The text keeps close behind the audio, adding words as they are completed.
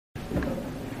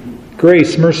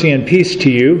Grace, mercy, and peace to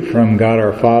you from God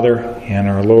our Father and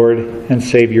our Lord and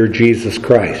Savior Jesus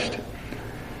Christ.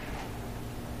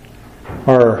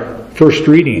 Our first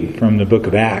reading from the book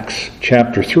of Acts,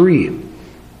 chapter 3.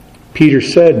 Peter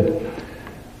said,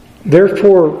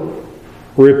 "Therefore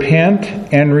repent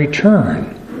and return,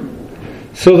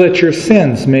 so that your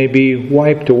sins may be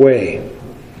wiped away,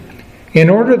 in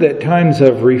order that times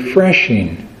of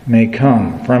refreshing may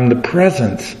come from the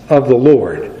presence of the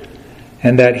Lord,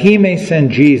 and that he may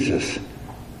send Jesus,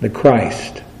 the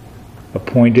Christ,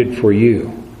 appointed for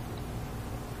you."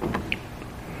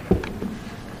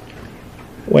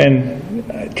 When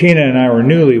Tina and I were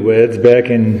newlyweds back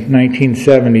in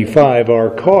 1975, our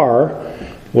car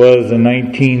was a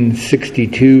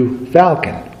 1962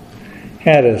 Falcon.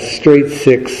 Had a straight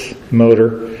six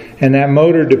motor, and that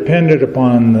motor depended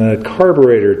upon the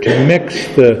carburetor to mix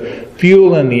the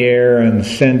fuel in the air and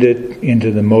send it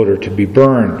into the motor to be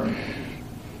burned.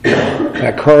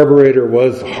 That carburetor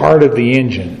was the heart of the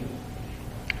engine.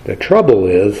 The trouble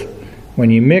is,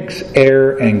 when you mix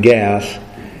air and gas,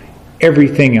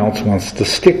 everything else wants to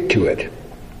stick to it.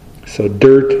 So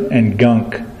dirt and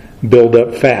gunk build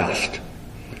up fast.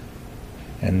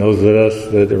 And those of us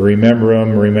that remember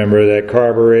them, remember that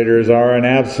carburetors are an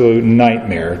absolute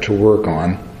nightmare to work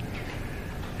on.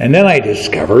 And then I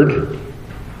discovered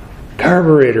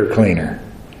carburetor cleaner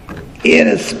in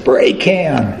a spray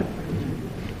can.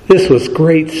 This was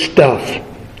great stuff.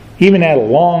 Even had a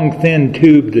long, thin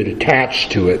tube that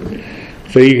attached to it,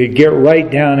 so you could get right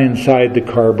down inside the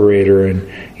carburetor and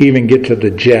even get to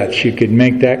the jets. You could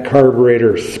make that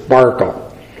carburetor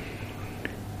sparkle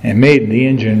and made the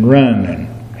engine run, and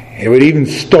it would even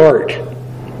start.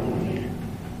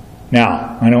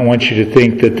 Now, I don't want you to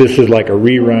think that this is like a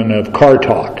rerun of Car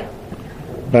Talk.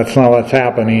 That's not what's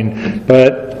happening,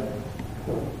 but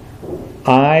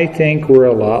I think we're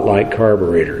a lot like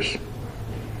carburetors.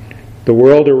 The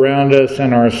world around us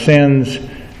and our sins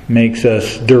makes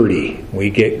us dirty. We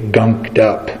get gunked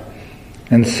up.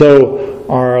 And so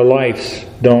our lives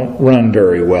don't run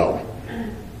very well.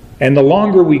 And the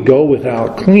longer we go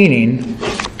without cleaning,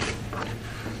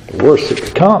 the worse it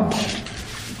becomes.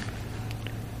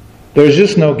 There's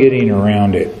just no getting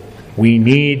around it. We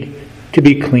need to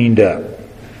be cleaned up.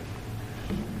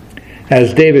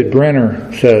 As David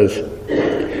Brenner says,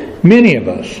 many of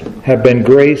us have been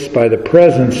graced by the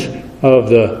presence of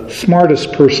the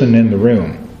smartest person in the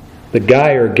room, the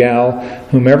guy or gal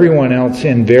whom everyone else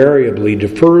invariably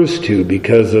defers to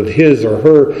because of his or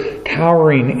her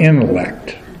towering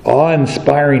intellect,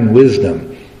 awe-inspiring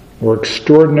wisdom, or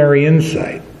extraordinary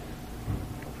insight.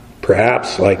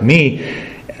 Perhaps, like me,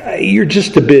 you're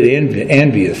just a bit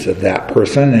envious of that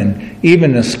person and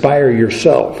even aspire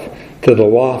yourself to the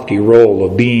lofty role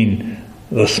of being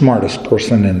the smartest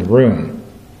person in the room.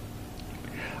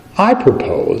 I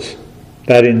propose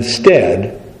that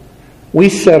instead we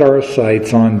set our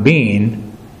sights on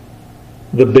being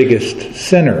the biggest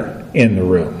sinner in the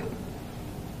room.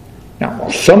 Now,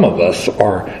 some of us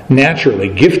are naturally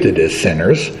gifted as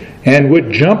sinners and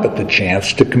would jump at the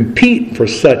chance to compete for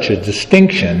such a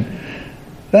distinction.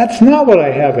 That's not what I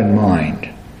have in mind.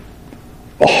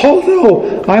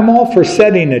 Although I'm all for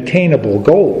setting attainable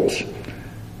goals.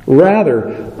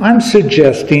 Rather, I'm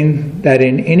suggesting that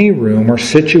in any room or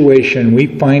situation we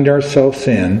find ourselves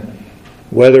in,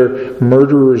 whether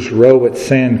Murderers Row at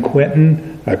San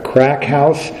Quentin, a crack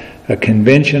house, a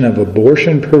convention of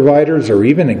abortion providers, or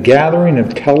even a gathering of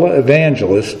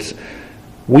televangelists,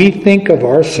 we think of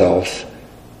ourselves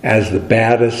as the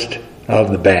baddest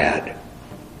of the bad.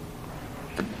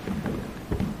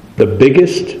 The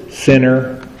biggest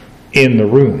sinner in the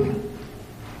room.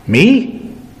 Me?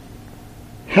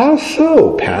 How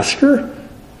so, Pastor?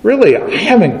 Really, I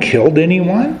haven't killed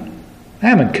anyone. I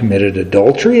haven't committed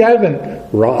adultery. I haven't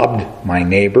robbed my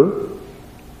neighbor.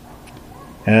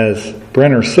 As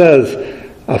Brenner says,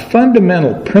 a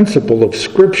fundamental principle of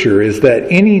Scripture is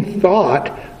that any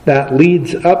thought that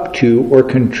leads up to or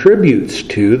contributes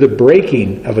to the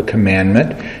breaking of a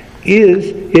commandment is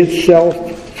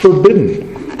itself forbidden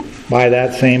by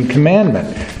that same commandment.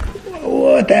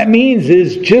 What that means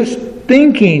is just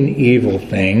thinking evil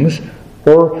things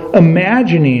or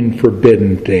imagining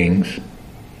forbidden things.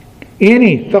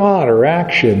 Any thought or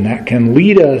action that can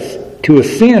lead us to a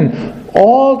sin,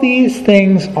 all these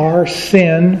things are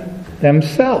sin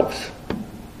themselves.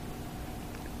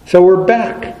 So we're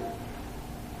back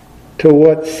to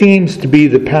what seems to be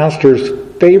the pastor's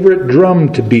favorite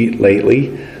drum to beat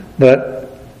lately, but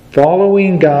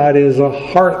following God is a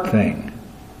heart thing,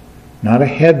 not a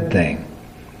head thing.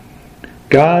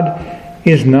 God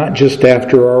is not just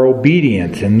after our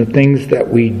obedience in the things that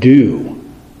we do,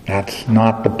 That's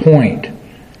not the point.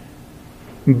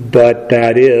 But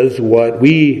that is what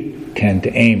we tend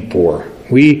to aim for.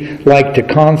 We like to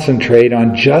concentrate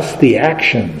on just the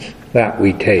actions that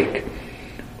we take.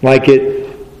 Like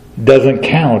it doesn't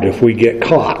count if we get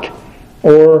caught,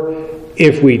 or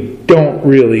if we don't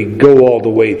really go all the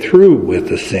way through with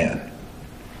the sin.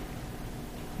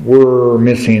 We're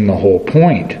missing the whole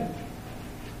point.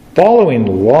 Following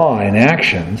the law in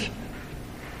actions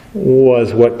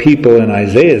was what people in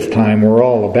Isaiah's time were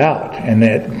all about. And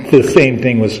that the same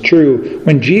thing was true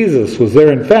when Jesus was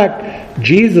there. In fact,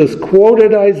 Jesus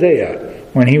quoted Isaiah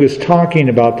when he was talking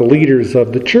about the leaders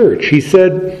of the church. He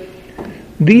said,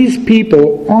 "These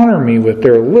people honor me with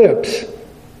their lips,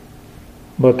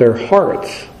 but their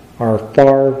hearts are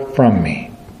far from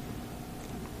me."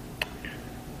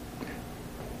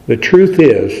 The truth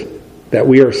is that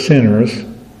we are sinners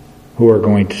who are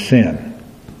going to sin.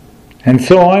 And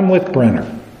so I'm with Brenner.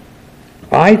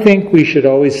 I think we should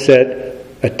always set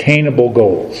attainable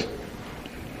goals.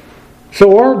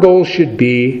 So our goal should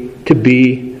be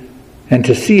and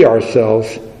to see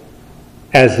ourselves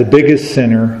as the biggest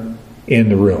sinner in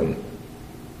the room.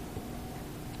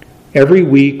 Every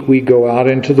week we go out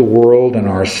into the world and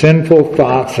our sinful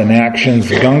thoughts and actions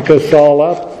gunk us all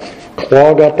up,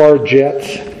 clog up our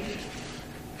jets,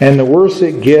 and the worse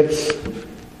it gets,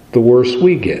 the worse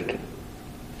we get.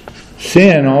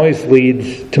 Sin always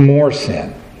leads to more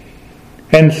sin.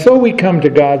 And so we come to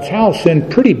God's house in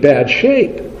pretty bad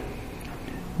shape.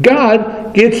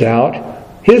 God gets out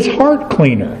his heart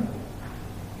cleaner.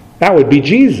 That would be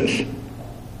Jesus.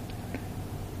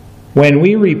 When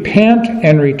we repent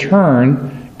and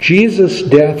return, Jesus'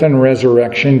 death and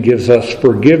resurrection gives us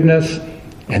forgiveness,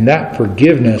 and that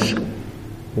forgiveness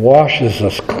washes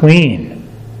us clean.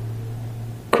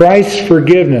 Christ's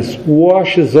forgiveness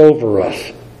washes over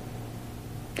us.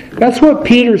 That's what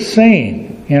Peter's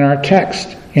saying in our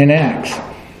text in Acts.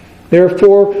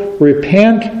 Therefore,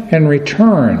 repent and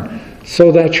return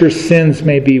so that your sins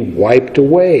may be wiped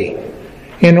away,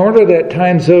 in order that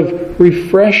times of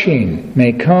refreshing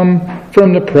may come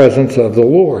from the presence of the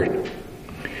Lord.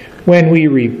 When we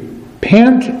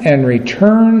repent and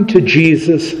return to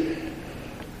Jesus,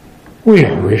 we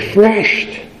are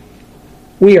refreshed.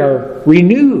 We are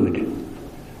renewed.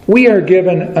 We are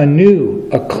given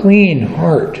a clean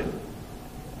heart.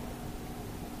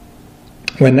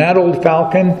 When that old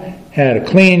Falcon had a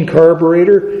clean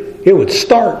carburetor, it would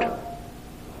start.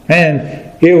 And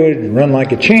it would run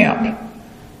like a champ.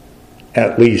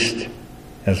 At least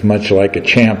as much like a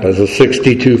champ as a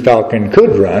 62 Falcon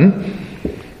could run.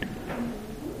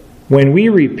 When we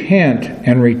repent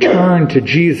and return to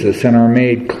Jesus and are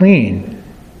made clean,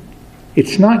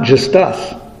 it's not just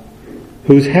us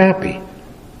who's happy.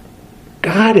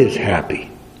 God is happy.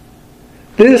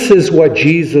 This is what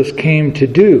Jesus came to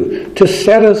do, to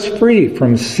set us free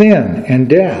from sin and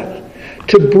death,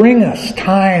 to bring us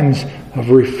times of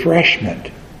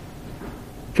refreshment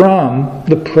from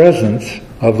the presence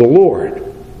of the Lord.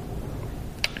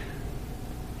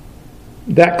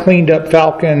 That cleaned up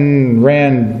Falcon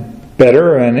ran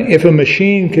better, and if a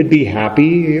machine could be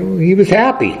happy, he was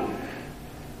happy.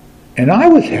 And I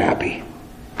was happy,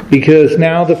 because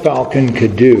now the Falcon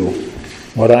could do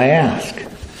what I ask.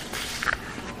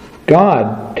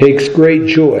 God takes great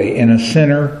joy in a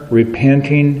sinner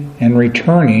repenting and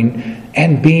returning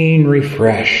and being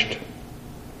refreshed.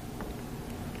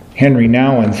 Henry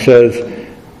Nouwen says,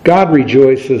 God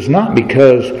rejoices not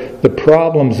because the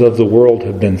problems of the world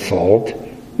have been solved,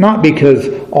 not because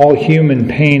all human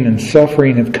pain and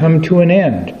suffering have come to an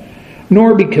end,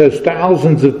 nor because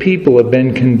thousands of people have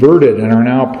been converted and are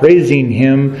now praising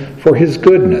Him for His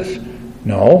goodness.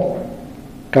 No,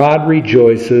 God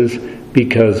rejoices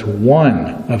because one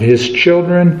of His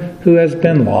children who has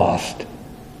been lost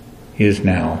is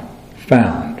now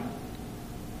found.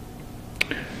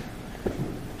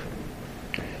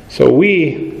 So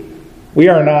we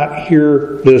are not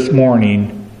here this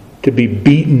morning to be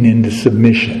beaten into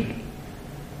submission.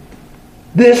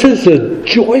 This is a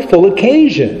joyful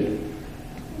occasion.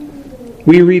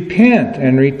 We repent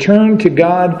and return to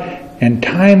God, and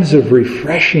times of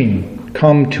refreshing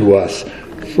come to us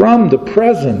from the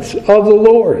presence of the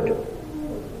Lord.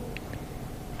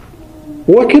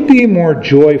 What could be more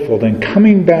joyful than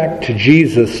coming back to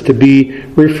Jesus to be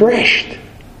refreshed?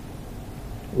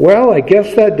 Well, I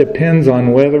guess that depends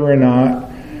on whether or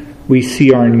not we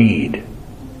see our need.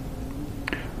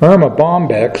 Irma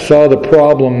Bombeck saw the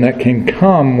problem that can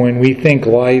come when we think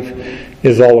life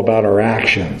is all about our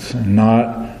actions and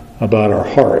not about our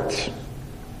hearts.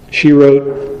 She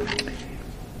wrote,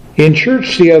 In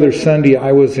church the other Sunday,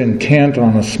 I was intent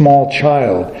on a small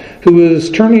child who was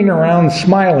turning around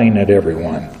smiling at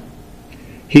everyone.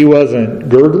 He wasn't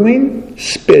gurgling,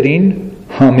 spitting,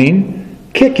 humming,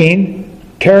 kicking,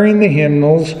 carrying the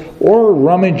hymnals, or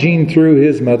rummaging through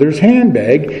his mother's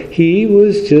handbag. He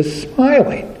was just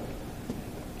smiling.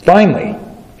 Finally,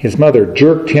 his mother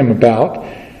jerked him about,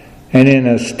 and in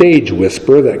a stage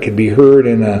whisper that could be heard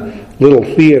in a little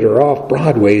theater off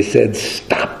Broadway said,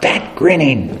 "Stop that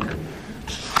grinning.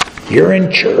 You're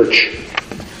in church."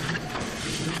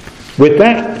 With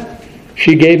that,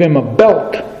 she gave him a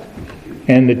belt,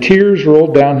 and the tears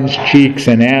rolled down his cheeks,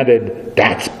 and added,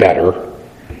 "That's better,"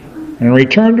 and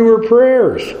returned to her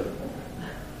prayers.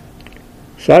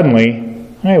 Suddenly,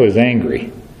 I was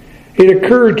angry. It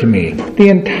occurred to me, the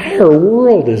entire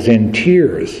world is in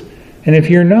tears, and if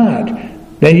you're not,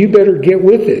 then you better get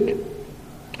with it.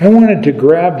 I wanted to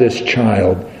grab this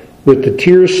child with the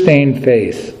tear-stained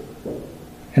face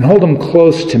and hold him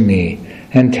close to me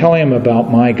and tell him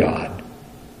about my God,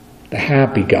 the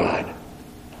happy God,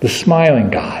 the smiling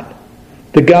God,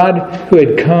 the God who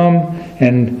had come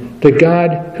and the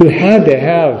God who had to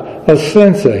have a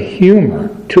sense of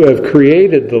humor to have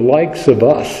created the likes of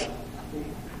us.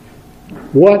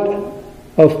 What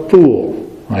a fool,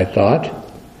 I thought.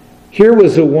 Here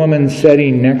was a woman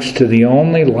sitting next to the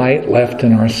only light left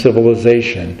in our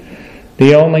civilization,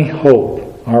 the only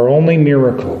hope, our only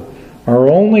miracle, our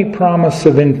only promise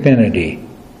of infinity.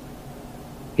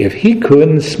 If he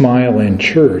couldn't smile in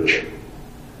church,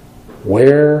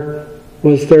 where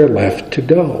was there left to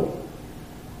go?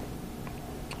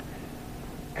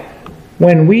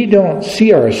 When we don't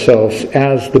see ourselves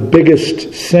as the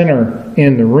biggest sinner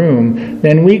in the room,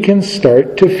 then we can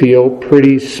start to feel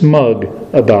pretty smug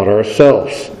about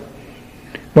ourselves.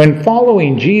 When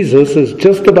following Jesus is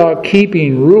just about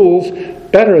keeping rules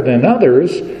better than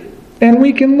others, then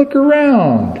we can look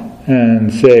around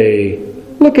and say,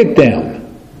 "Look at them.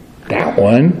 That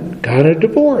one got a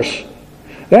divorce.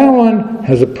 That one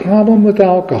has a problem with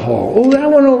alcohol. Oh, that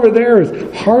one over there is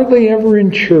hardly ever in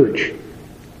church."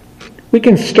 We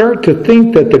can start to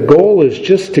think that the goal is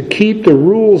just to keep the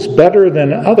rules better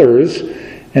than others,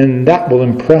 and that will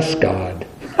impress God.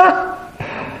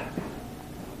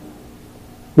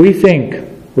 We think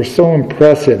we're so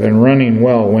impressive and running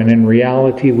well when in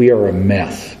reality we are a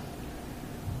mess.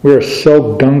 We are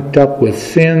so gunked up with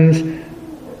sins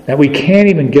that we can't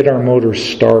even get our motors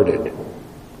started.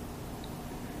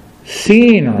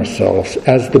 Seeing ourselves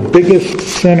as the biggest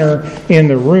sinner in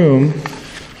the room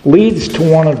leads to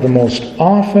one of the most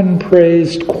often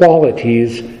praised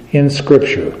qualities in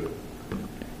Scripture: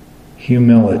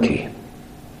 humility.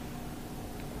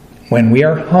 When we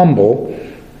are humble,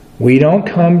 we don't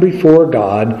come before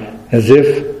God as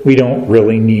if we don't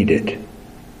really need it.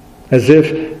 As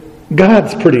if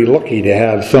God's pretty lucky to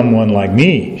have someone like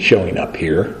me showing up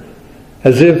here.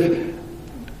 As if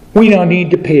we don't need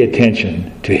to pay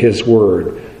attention to His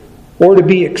Word or to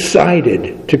be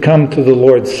excited to come to the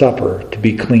Lord's Supper to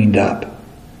be cleaned up.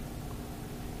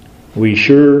 We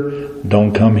sure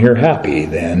don't come here happy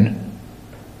then.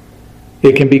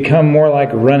 It can become more like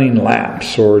running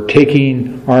laps or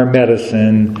taking our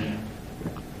medicine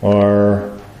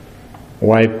or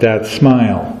wipe that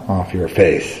smile off your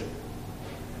face.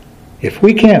 If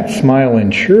we can't smile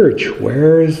in church,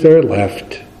 where is there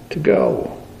left to go?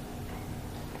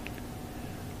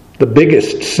 The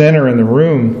biggest sinner in the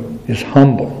room is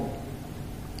humble.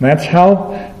 That's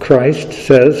how Christ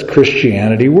says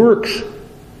Christianity works.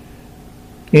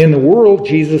 In the world,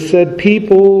 Jesus said,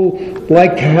 people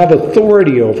like to have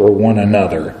authority over one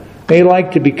another. They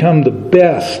like to become the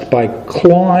best by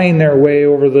clawing their way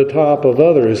over the top of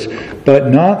others, but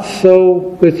not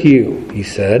so with you, he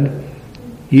said.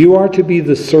 You are to be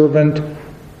the servant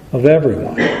of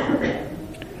everyone.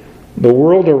 The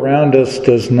world around us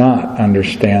does not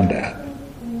understand that.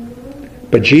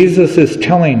 But Jesus is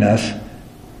telling us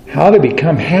how to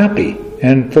become happy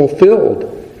and fulfilled.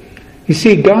 You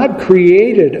see, God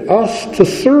created us to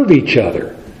serve each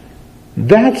other.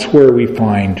 That's where we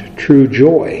find true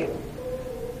joy.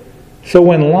 So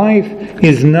when life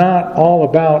is not all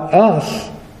about us,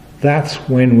 that's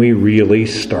when we really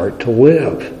start to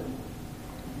live.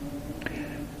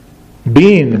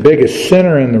 Being the biggest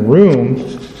sinner in the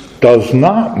room does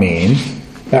not mean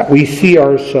that we see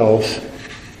ourselves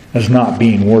as not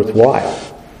being worthwhile.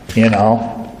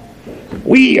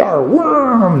 We are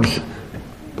worms.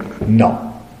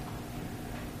 No.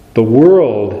 The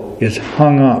world is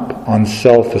hung up on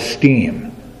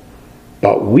self-esteem,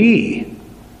 but we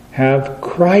have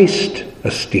Christ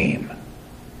esteem.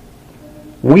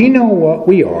 We know what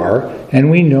we are,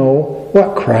 and we know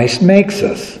what Christ makes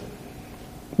us.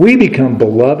 we become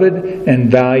beloved and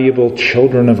valuable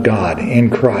children of God in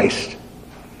Christ.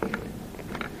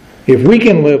 If we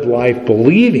can live life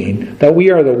believing that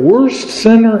we are the worst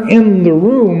sinner in the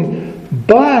room,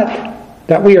 but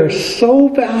that we are so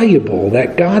valuable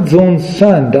that God's own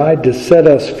Son died to set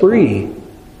us free,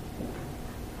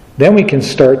 then we can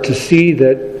start to see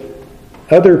that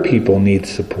other people need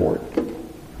support,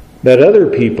 that other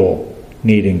people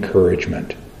need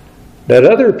encouragement, that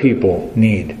other people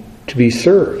need to be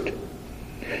served.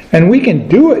 And we can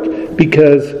do it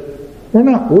because we're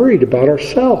not worried about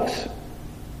ourselves.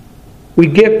 We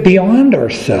get beyond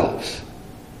ourselves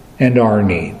and our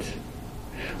needs.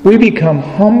 We become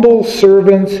humble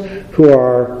servants who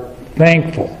are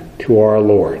thankful to our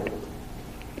Lord.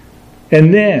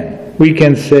 And then we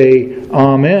can say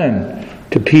Amen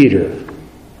to Peter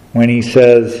when he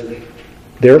says,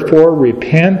 "Therefore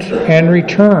repent and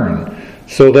return,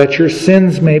 so that your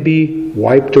sins may be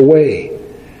wiped away,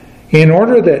 in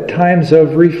order that times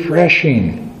of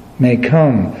refreshing may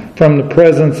come from the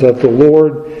presence of the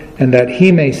Lord, and that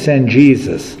he may send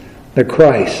Jesus, the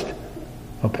Christ,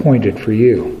 appointed for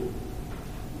you."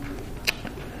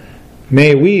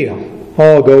 May we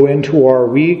all go into our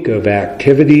week of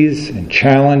activities and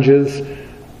challenges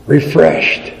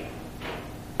refreshed,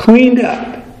 cleaned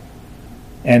up,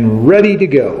 and ready to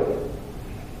go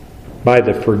by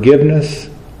the forgiveness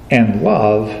and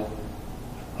love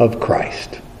of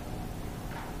Christ.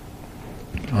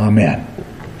 Amen.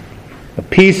 The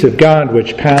peace of God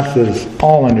which passes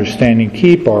all understanding,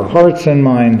 keep our hearts and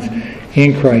minds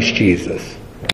in Christ Jesus.